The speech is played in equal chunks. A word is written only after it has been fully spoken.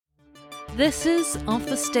This is Off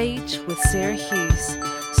the Stage with Sarah Hughes.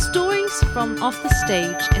 Stories from off the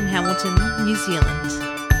stage in Hamilton, New Zealand.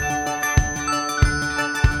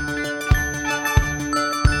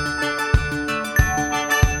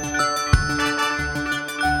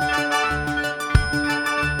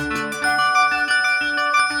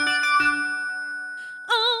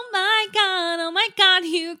 Oh my god,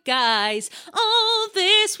 you guys. Oh,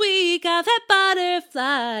 this week I've had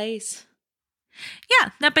butterflies. Yeah,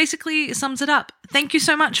 that basically sums it up. Thank you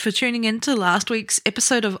so much for tuning in to last week's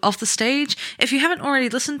episode of Off the Stage. If you haven't already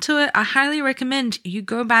listened to it, I highly recommend you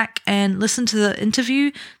go back and listen to the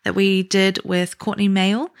interview that we did with Courtney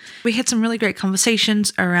Mayle. We had some really great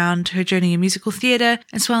conversations around her journey in musical theatre,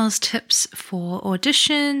 as well as tips for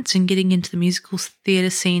auditions and getting into the musical theatre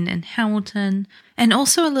scene in Hamilton, and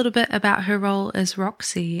also a little bit about her role as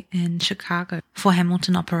Roxy in Chicago for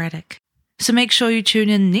Hamilton Operatic. So make sure you tune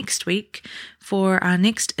in next week for our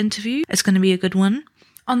next interview. It's going to be a good one.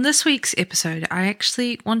 On this week's episode, I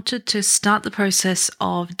actually wanted to start the process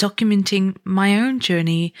of documenting my own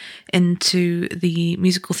journey into the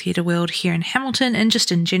musical theatre world here in Hamilton and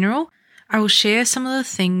just in general. I will share some of the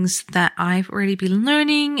things that I've already been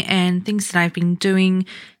learning and things that I've been doing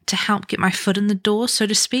to help get my foot in the door, so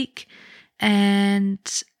to speak. And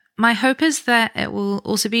my hope is that it will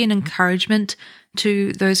also be an encouragement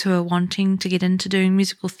to those who are wanting to get into doing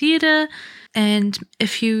musical theatre. And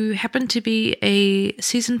if you happen to be a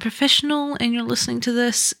seasoned professional and you're listening to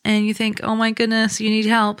this and you think, oh my goodness, you need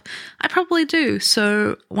help, I probably do.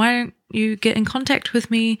 So why don't you get in contact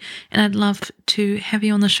with me? And I'd love to have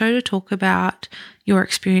you on the show to talk about your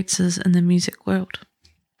experiences in the music world.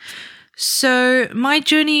 So my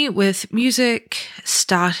journey with music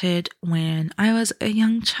started when I was a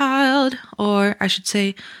young child, or I should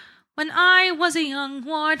say, when I was a young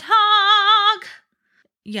warthog.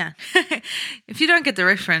 Yeah, if you don't get the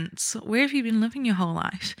reference, where have you been living your whole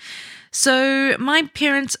life? So my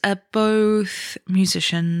parents are both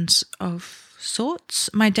musicians of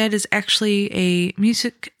sorts. My dad is actually a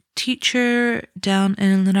music teacher down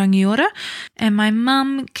in Rangiora, and my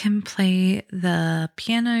mum can play the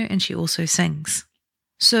piano and she also sings.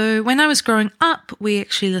 So when I was growing up, we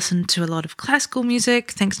actually listened to a lot of classical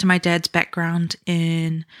music, thanks to my dad's background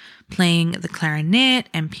in playing the clarinet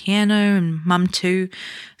and piano, and mum too.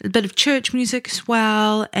 A bit of church music as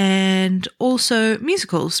well, and also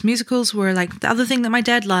musicals. Musicals were like the other thing that my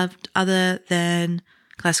dad loved other than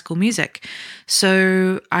classical music.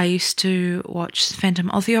 So I used to watch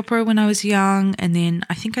Phantom of the Opera when I was young, and then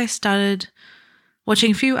I think I started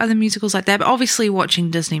watching a few other musicals like that, but obviously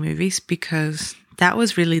watching Disney movies because that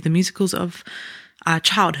was really the musicals of our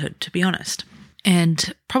childhood, to be honest.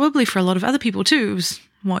 And probably for a lot of other people too, it was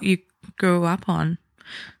what you grew up on.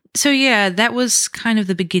 So yeah, that was kind of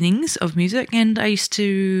the beginnings of music, and I used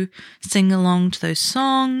to sing along to those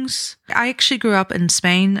songs. I actually grew up in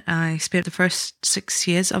Spain. I spent the first 6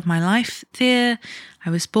 years of my life there. I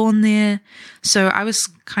was born there. So I was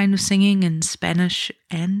kind of singing in Spanish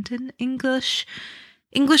and in English.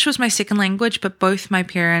 English was my second language, but both my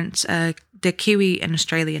parents, they're Kiwi and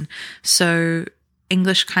Australian. So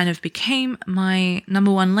English kind of became my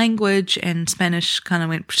number one language, and Spanish kind of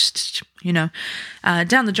went,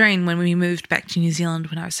 down the drain when we moved back to New Zealand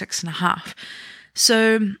when I was 6.5.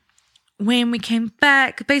 So when we came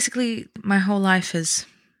back, basically my whole life has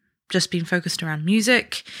just been focused around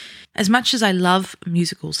music. As much as I love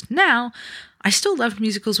musicals now, I still loved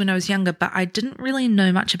musicals when I was younger, but I didn't really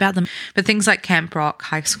know much about them. But things like Camp Rock,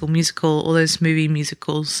 High School Musical, all those movie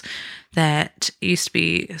musicals that used to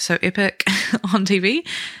be so epic on TV,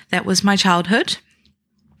 that was my childhood.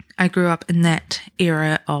 I grew up in that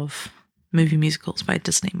era of movie musicals by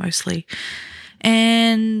Disney mostly.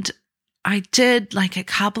 And I did like a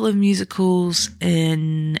couple of musicals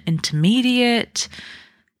in intermediate,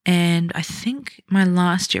 and I think my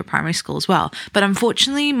last year of primary school as well. But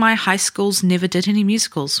unfortunately, my high schools never did any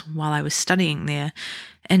musicals while I was studying there.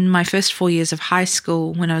 In my first 4 years of high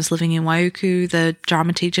school, when I was living in Waiuku, the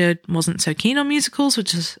drama teacher wasn't so keen on musicals,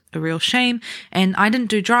 which is a real shame. And I didn't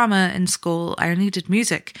do drama in school. I only did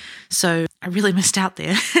music. So I really missed out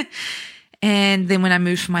there. And then when I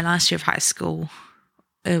moved for my last year of high school,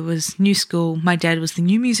 it was new school. My dad was the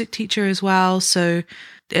new music teacher as well. So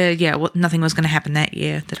nothing was going to happen that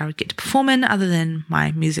year that I would get to perform in other than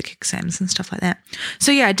my music exams and stuff like that.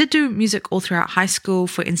 So yeah, I did do music all throughout high school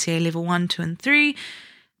for NCA level 1, 2, and 3.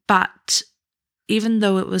 But even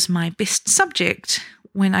though it was my best subject,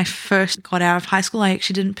 when I first got out of high school, I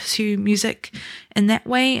actually didn't pursue music in that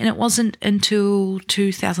way. And it wasn't until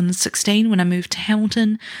 2016 when I moved to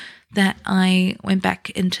Hamilton that I went back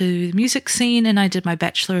into the music scene and I did my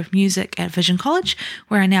Bachelor of Music at Vision College,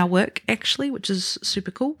 where I now work actually, which is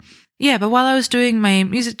super cool. Yeah, but while I was doing my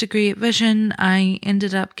music degree at Vision, I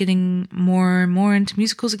ended up getting more and more into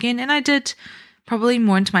musicals again, and I did probably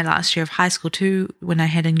more into my last year of high school too, when I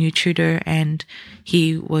had a new tutor and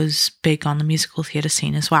he was big on the musical theatre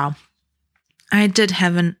scene as well. I did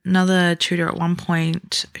have another tutor at one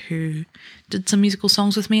point who did some musical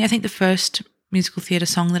songs with me. I think the first musical theatre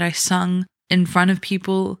song that I sung in front of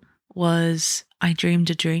people was I Dreamed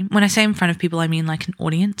a Dream. When I say in front of people, I mean like an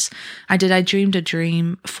audience. I Dreamed a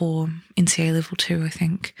Dream for NCA Level 2, I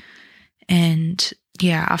think. And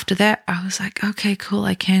yeah, after that, I was like, okay, cool,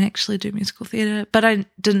 I can actually do musical theatre. But I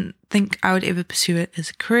didn't think I would ever pursue it as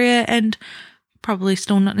a career, and probably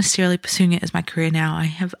still not necessarily pursuing it as my career now. I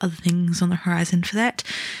have other things on the horizon for that.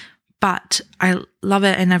 But I love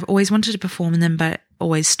it, and I've always wanted to perform in them, but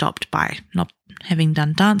always stopped by not having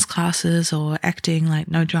done dance classes or acting, like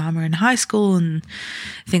no drama in high school and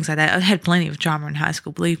things like that. I had plenty of drama in high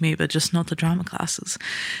school, believe me, but just not the drama classes.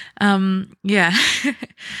 Yeah.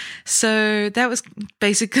 So that was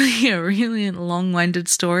basically a really long-winded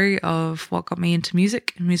story of what got me into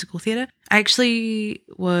music and musical theatre. I actually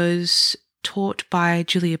was taught by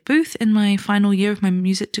Julia Booth in my final year of my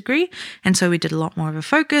music degree, and so we did a lot more of a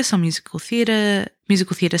focus on musical theatre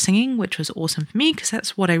singing, which was awesome for me because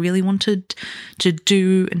that's what I really wanted to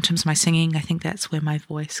do in terms of my singing. I think that's where my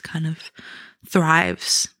voice kind of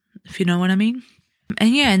thrives, if you know what I mean.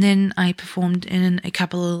 And yeah, and then I performed in a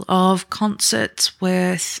couple of concerts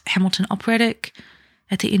with Hamilton Operatic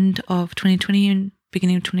at the end of 2020 and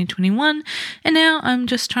beginning of 2021, and now I'm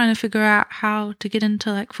just trying to figure out how to get into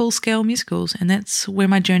like full-scale musicals, and that's where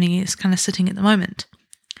my journey is kind of sitting at the moment.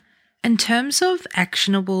 In terms of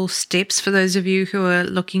actionable steps for those of you who are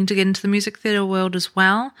looking to get into the music theatre world as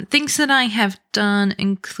well, things that I have done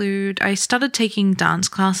include I started taking dance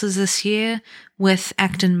classes this year with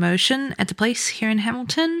Act in Motion at the Place here in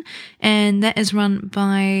Hamilton, and that is run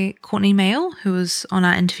by Courtney Mayle, who was on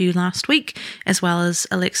our interview last week, as well as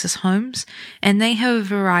Alexis Holmes, and they have a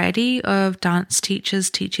variety of dance teachers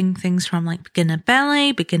teaching things from like beginner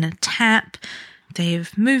ballet, beginner tap. They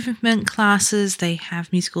have movement classes, they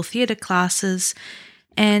have musical theatre classes,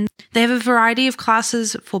 and they have a variety of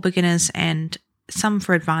classes for beginners and some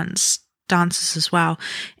for advanced dancers as well.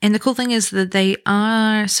 And the cool thing is that they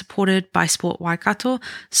are supported by Sport Waikato,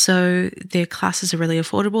 so their classes are really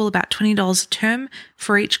affordable, about $20 a term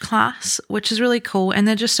for each class, which is really cool, and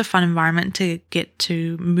they're just a fun environment to get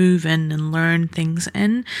to move in and learn things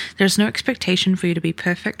in. There's no expectation for you to be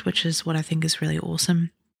perfect, which is what I think is really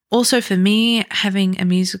awesome. Also for me, having a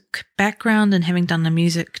music background and having done a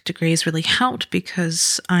music degree has really helped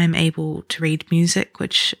because I'm able to read music,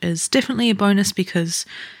 which is definitely a bonus because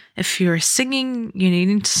if you're singing, you're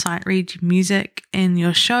needing to sight read music in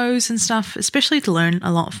your shows and stuff, especially to learn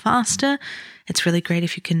a lot faster. It's really great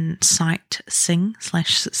if you can sight sing /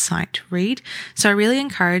 sight read. So I really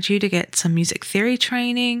encourage you to get some music theory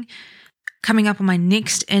training. Coming up on my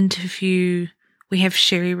next interview, we have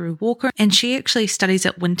Sherry Rue Walker, and she actually studies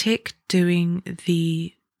at Wintec doing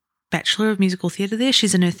the Bachelor of Musical Theatre there.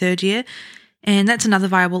 She's in her third year, and that's another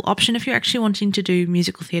viable option if you're actually wanting to do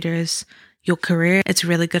musical theatre as your career. It's a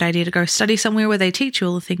really good idea to go study somewhere where they teach you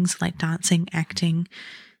all the things like dancing, acting,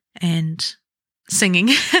 and singing.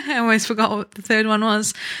 I almost forgot what the third one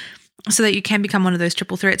was, so that you can become one of those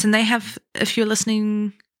triple threats. And they have, if you're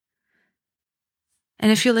listening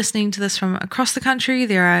to this from across the country,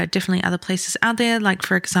 there are definitely other places out there. Like,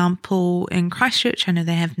 for example, in Christchurch, I know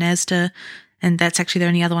they have NASDA, and that's actually the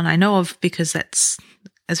only other one I know of because that's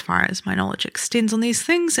as far as my knowledge extends on these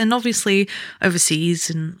things. And obviously overseas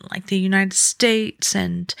in like the United States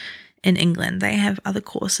and in England, they have other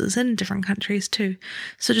courses in different countries too.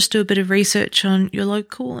 So just do a bit of research on your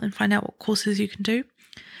local and find out what courses you can do.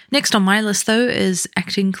 Next on my list, though, is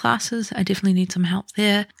acting classes. I definitely need some help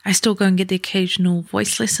there. I still go and get the occasional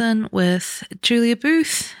voice lesson with Julia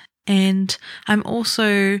Booth, and I'm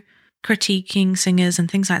also critiquing singers and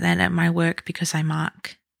things like that at my work because I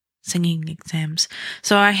mark singing exams.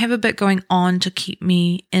 So I have a bit going on to keep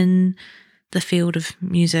me in the field of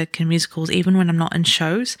music and musicals, even when I'm not in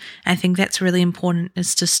shows. I think that's really important,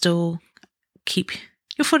 is to still keep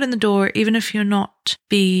your foot in the door, even if you're not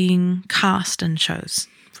being cast in shows.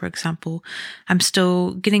 For example, I'm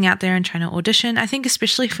still getting out there and trying to audition. I think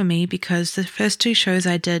especially for me, because the first two shows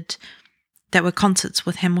I did that were concerts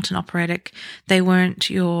with Hamilton Operatic, they weren't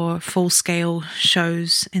your full-scale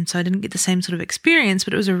shows, and so I didn't get the same sort of experience,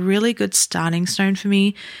 but it was a really good starting stone for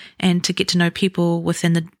me and to get to know people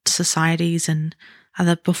within the societies and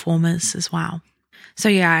other performers as well. So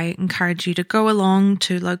yeah, I encourage you to go along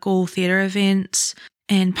to local theatre events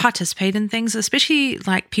and participate in things, especially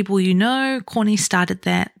like people you know. Corny started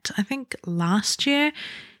that, I think, last year,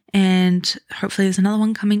 and hopefully there's another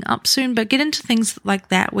one coming up soon. But get into things like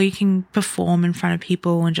that where you can perform in front of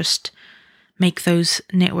people and just make those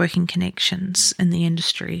networking connections in the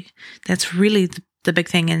industry. That's really the big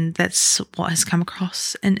thing, and that's what has come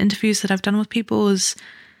across in interviews that I've done with people, is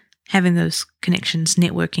having those connections,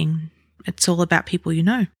 networking. It's all about people you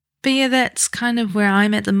know. But yeah, that's kind of where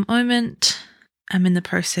I'm at the moment. I'm in the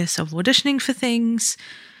process of auditioning for things,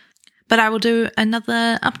 but I will do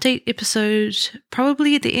another update episode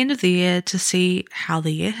probably at the end of the year to see how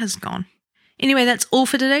the year has gone. Anyway, that's all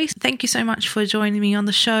for today. Thank you so much for joining me on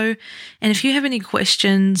the show. And if you have any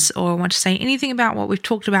questions or want to say anything about what we've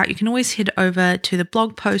talked about, you can always head over to the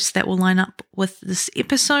blog post that will line up with this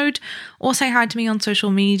episode, or say hi to me on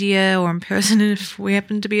social media or in person if we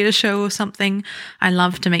happen to be at a show or something. I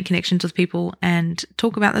love to make connections with people and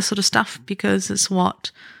talk about this sort of stuff because it's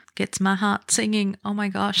what gets my heart singing. Oh my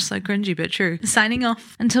gosh, so cringy but true. Signing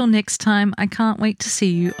off. Until next time, I can't wait to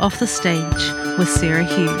see you off the stage with Sarah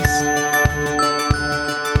Hughes.